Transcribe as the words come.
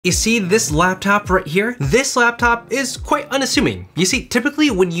You see this laptop right here? This laptop is quite unassuming. You see,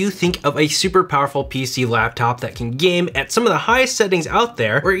 typically when you think of a super powerful PC laptop that can game at some of the highest settings out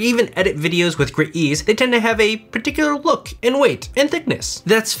there, or even edit videos with great ease, they tend to have a particular look and weight and thickness.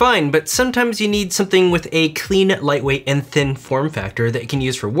 That's fine, but sometimes you need something with a clean, lightweight, and thin form factor that you can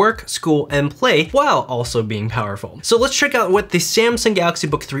use for work, school, and play, while also being powerful. So let's check out what the Samsung Galaxy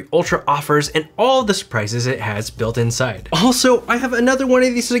Book 3 Ultra offers and all the surprises it has built inside. Also, I have another one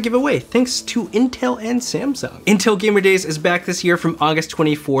of these to give away thanks to Intel and Samsung. Intel Gamer Days is back this year from August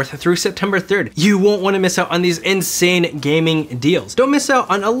 24th through September 3rd. You won't want to miss out on these insane gaming deals. Don't miss out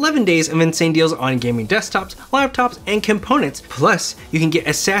on 11 days of insane deals on gaming desktops, laptops, and components. Plus, you can get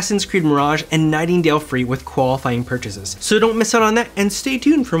Assassin's Creed Mirage and Nightingale free with qualifying purchases. So don't miss out on that and stay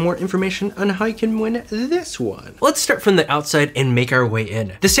tuned for more information on how you can win this one. Let's start from the outside and make our way in.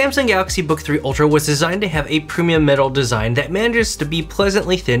 The Samsung Galaxy Book 3 Ultra was designed to have a premium metal design that manages to be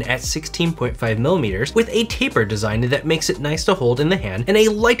pleasantly thin at 16.5 millimeters with a tapered design that makes it nice to hold in the hand and a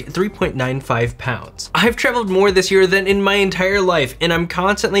light 3.95 pounds. I've traveled more this year than in my entire life, and I'm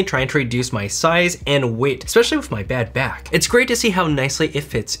constantly trying to reduce my size and weight, especially with my bad back. It's great to see how nicely it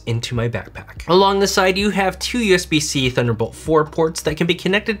fits into my backpack. Along the side, you have two USB-C Thunderbolt 4 ports that can be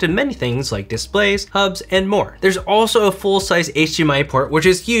connected to many things like displays, hubs, and more. There's also a full-size HDMI port, which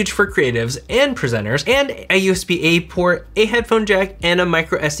is huge for creatives and presenters, and a USB-A port, a headphone jack, and a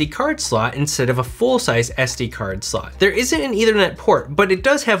micro SD card slot instead of a full-size SD card slot. There isn't an Ethernet port, but it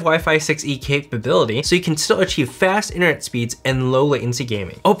does have Wi-Fi 6E capability, so you can still achieve fast internet speeds and low latency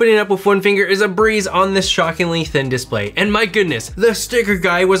gaming. Opening up with one finger is a breeze on this shockingly thin display, and my goodness, the sticker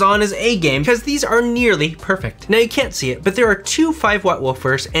guy was on his A game because these are nearly perfect. Now you can't see it, but there are two 5-watt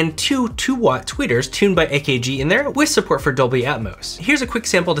woofers and two 2-watt tweeters tuned by AKG in there with support for Dolby Atmos. Here's a quick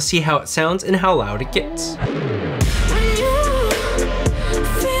sample to see how it sounds and how loud it gets.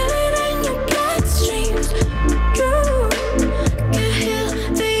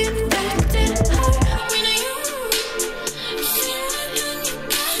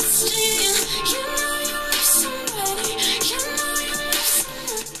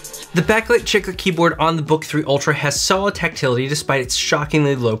 The backlit chiclet keyboard on the Book 3 Ultra has solid tactility despite its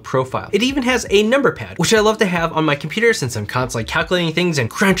shockingly low profile. It even has a number pad, which I love to have on my computer since I'm constantly calculating things and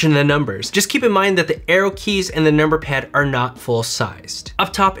crunching the numbers. Just keep in mind that the arrow keys and the number pad are not full-sized.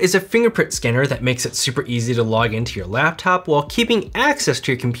 Up top is a fingerprint scanner that makes it super easy to log into your laptop while keeping access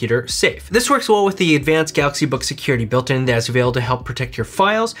to your computer safe. This works well with the advanced Galaxy Book security built in that's available to help protect your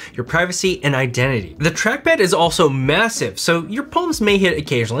files, your privacy, and identity. The trackpad is also massive, so your palms may hit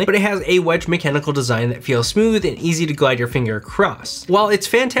occasionally, but it has a wedge mechanical design that feels smooth and easy to glide your finger across. While it's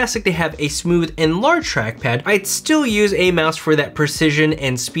fantastic to have a smooth and large trackpad, I'd still use a mouse for that precision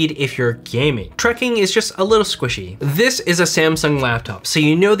and speed if you're gaming. Trekking is just a little squishy. This is a Samsung laptop, so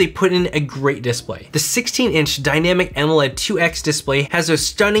you know they put in a great display. The 16-inch dynamic AMOLED 2X display has those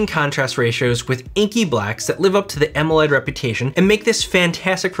stunning contrast ratios with inky blacks that live up to the AMOLED reputation and make this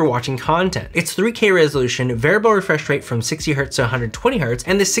fantastic for watching content. Its 3K resolution, variable refresh rate from 60Hz to 120Hz,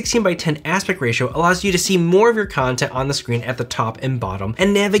 and the 16:10 aspect ratio allows you to see more of your content on the screen at the top and bottom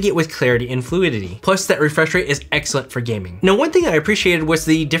and navigate with clarity and fluidity. Plus, that refresh rate is excellent for gaming. Now, one thing I appreciated was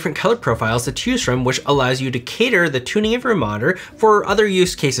the different color profiles to choose from, which allows you to cater the tuning of your monitor for other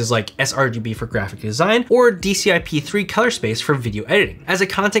use cases like sRGB for graphic design or DCI-P3 color space for video editing. As a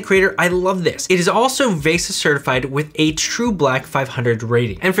content creator, I love this. It is also VESA certified with a true black 500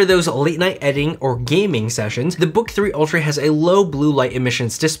 rating. And for those late night editing or gaming sessions, the Book 3 Ultra has a low blue light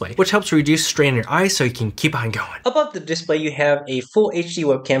emissions display, which helps reduce strain in your eyes so you can keep on going. Above the display, you have a full HD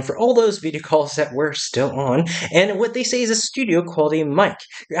webcam for all those video calls that we're still on, and what they say is a studio quality mic.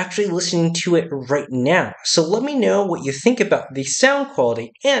 You're actually listening to it right now, so let me know what you think about the sound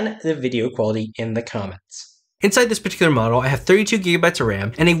quality and the video quality in the comments. Inside this particular model, I have 32GB of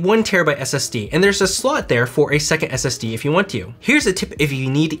RAM and a 1TB SSD, and there's a slot there for a second SSD if you want to. Here's a tip if you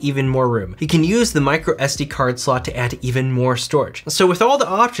need even more room. You can use the micro SD card slot to add even more storage. So with all the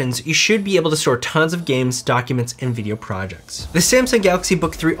options, you should be able to store tons of games, documents, and video projects. The Samsung Galaxy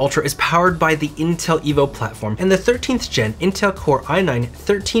Book 3 Ultra is powered by the Intel Evo platform and the 13th gen Intel Core i9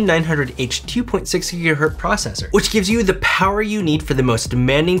 13900H 2.6 GHz processor, which gives you the power you need for the most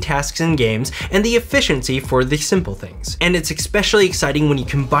demanding tasks in games and the efficiency for the simple things. And it's especially exciting when you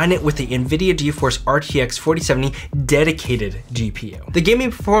combine it with the Nvidia GeForce RTX 4070 dedicated GPU. The gaming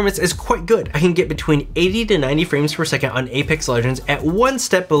performance is quite good. I can get between 80 to 90 frames per second on Apex Legends at one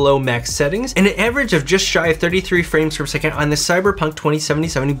step below max settings, and an average of just shy of 33 frames per second on the Cyberpunk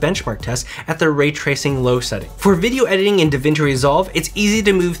 2077 benchmark test at the ray tracing low setting. For video editing in DaVinci Resolve, it's easy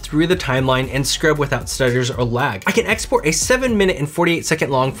to move through the timeline and scrub without stutters or lag. I can export a 7-minute and 48-second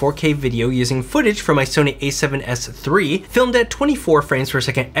long 4K video using footage from my Sony a7S III, filmed at 24 frames per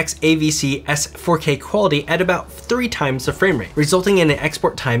second XAVC S4K quality at about 3 times the frame rate, resulting in an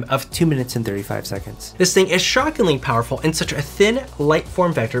export time of 2 minutes and 35 seconds. This thing is shockingly powerful in such a thin, light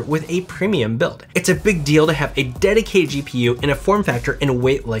form factor with a premium build. It's a big deal to have a dedicated GPU in a form factor and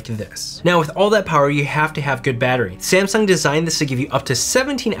weight like this. Now, with all that power, you have to have good battery. Samsung designed this to give you up to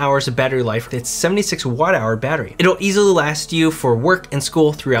 17 hours of battery life with its 76 watt-hour battery. It'll easily last you for work and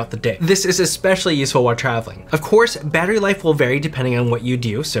school throughout the day. This is especially useful while traveling. Of course, battery life will vary depending on what you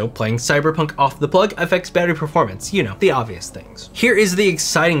do, so playing Cyberpunk off the plug affects battery performance, you know, the obvious things. Here is the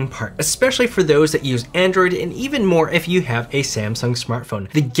exciting part, especially for those that use Android and even more if you have a Samsung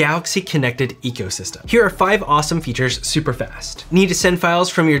smartphone, the Galaxy connected ecosystem. Here are 5 awesome features super fast. Need to send files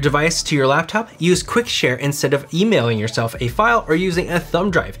from your device to your laptop? Use Quick Share instead of emailing yourself a file or using a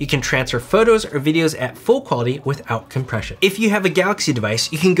thumb drive. You can transfer photos or videos at full quality without compression. If you have a Galaxy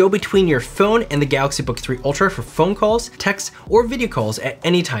device, you can go between your phone and the Galaxy Book 3 Ultra for phone calls, text, or video calls at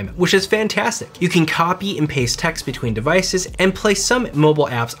any time, which is fantastic. You can copy and paste text between devices and play some mobile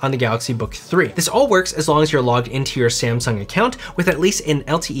apps on the Galaxy Book 3. This all works as long as you're logged into your Samsung account with at least an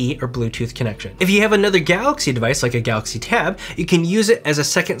LTE or Bluetooth connection. If you have another Galaxy device like a Galaxy Tab, you can use it as a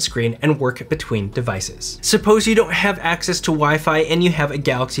second screen and work between devices. Suppose you don't have access to Wi-Fi and you have a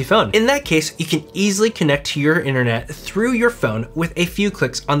Galaxy phone. In that case, you can easily connect to your internet through your phone with a few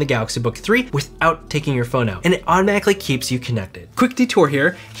clicks on the Galaxy Book 3 without taking your phone out, and it automatically keeps you connected. Quick detour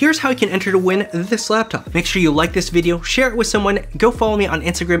here. Here's how you can enter to win this laptop. Make sure you like this video, share it with someone, go follow me on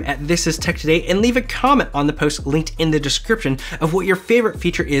Instagram at ThisIsTechToday, and leave a comment on the post linked in the description of what your favorite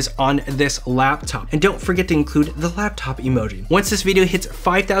feature is on this laptop. And don't forget to include the laptop emoji. Once this video hits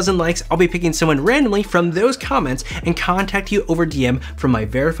 5,000 likes, I'll be picking someone randomly from those comments and contact you over DM from my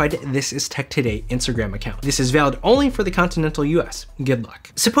verified This Is Tech Today Instagram account. This is valid only for the continental US. Good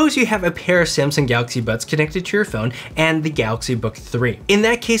luck. Suppose you have a pair of Samsung Galaxy Buds connected to your phone and the Galaxy Book 3. In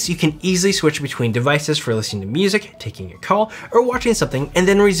that case, you can easily switch between devices for listening to music, taking a call, or watching something, and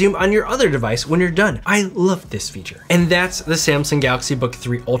then resume on your other device when you're done. I love this feature. And that's the Samsung Galaxy Book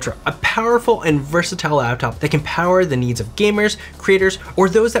 3 Ultra, a powerful and versatile laptop that can power the needs of gamers, creators, or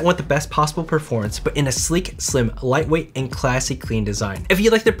those that want the best possible performance, but in a sleek, slim, lightweight, and classy clean design. If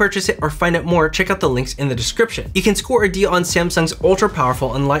you'd like to purchase it or find out more, check out the links in the description. You can score a deal on Samsung's ultra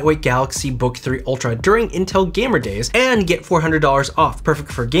powerful and lightweight Galaxy Book 3 Ultra during Intel Gamer Days and get $400 off,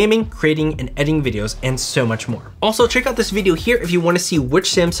 perfect for gaming, creating, and editing videos, and so much more. Also, check out this video here if you want to see which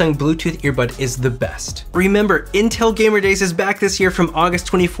Samsung Bluetooth earbud is the best. Remember, Intel Gamer Days is back this year from August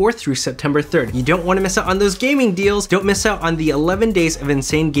 24th through September 3rd. You don't want to miss out on those gaming deals. Don't miss out on the 11 days of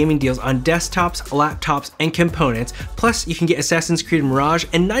insane gaming deals on desktops, laptops, and components. Plus, you can get Assassin's Creed Mirage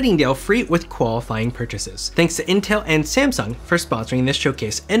and Nightingale free with qualifying purchases. Thanks to Intel and Samsung for sponsoring this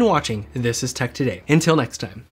showcase and watching This Is Tech Today. Until next time.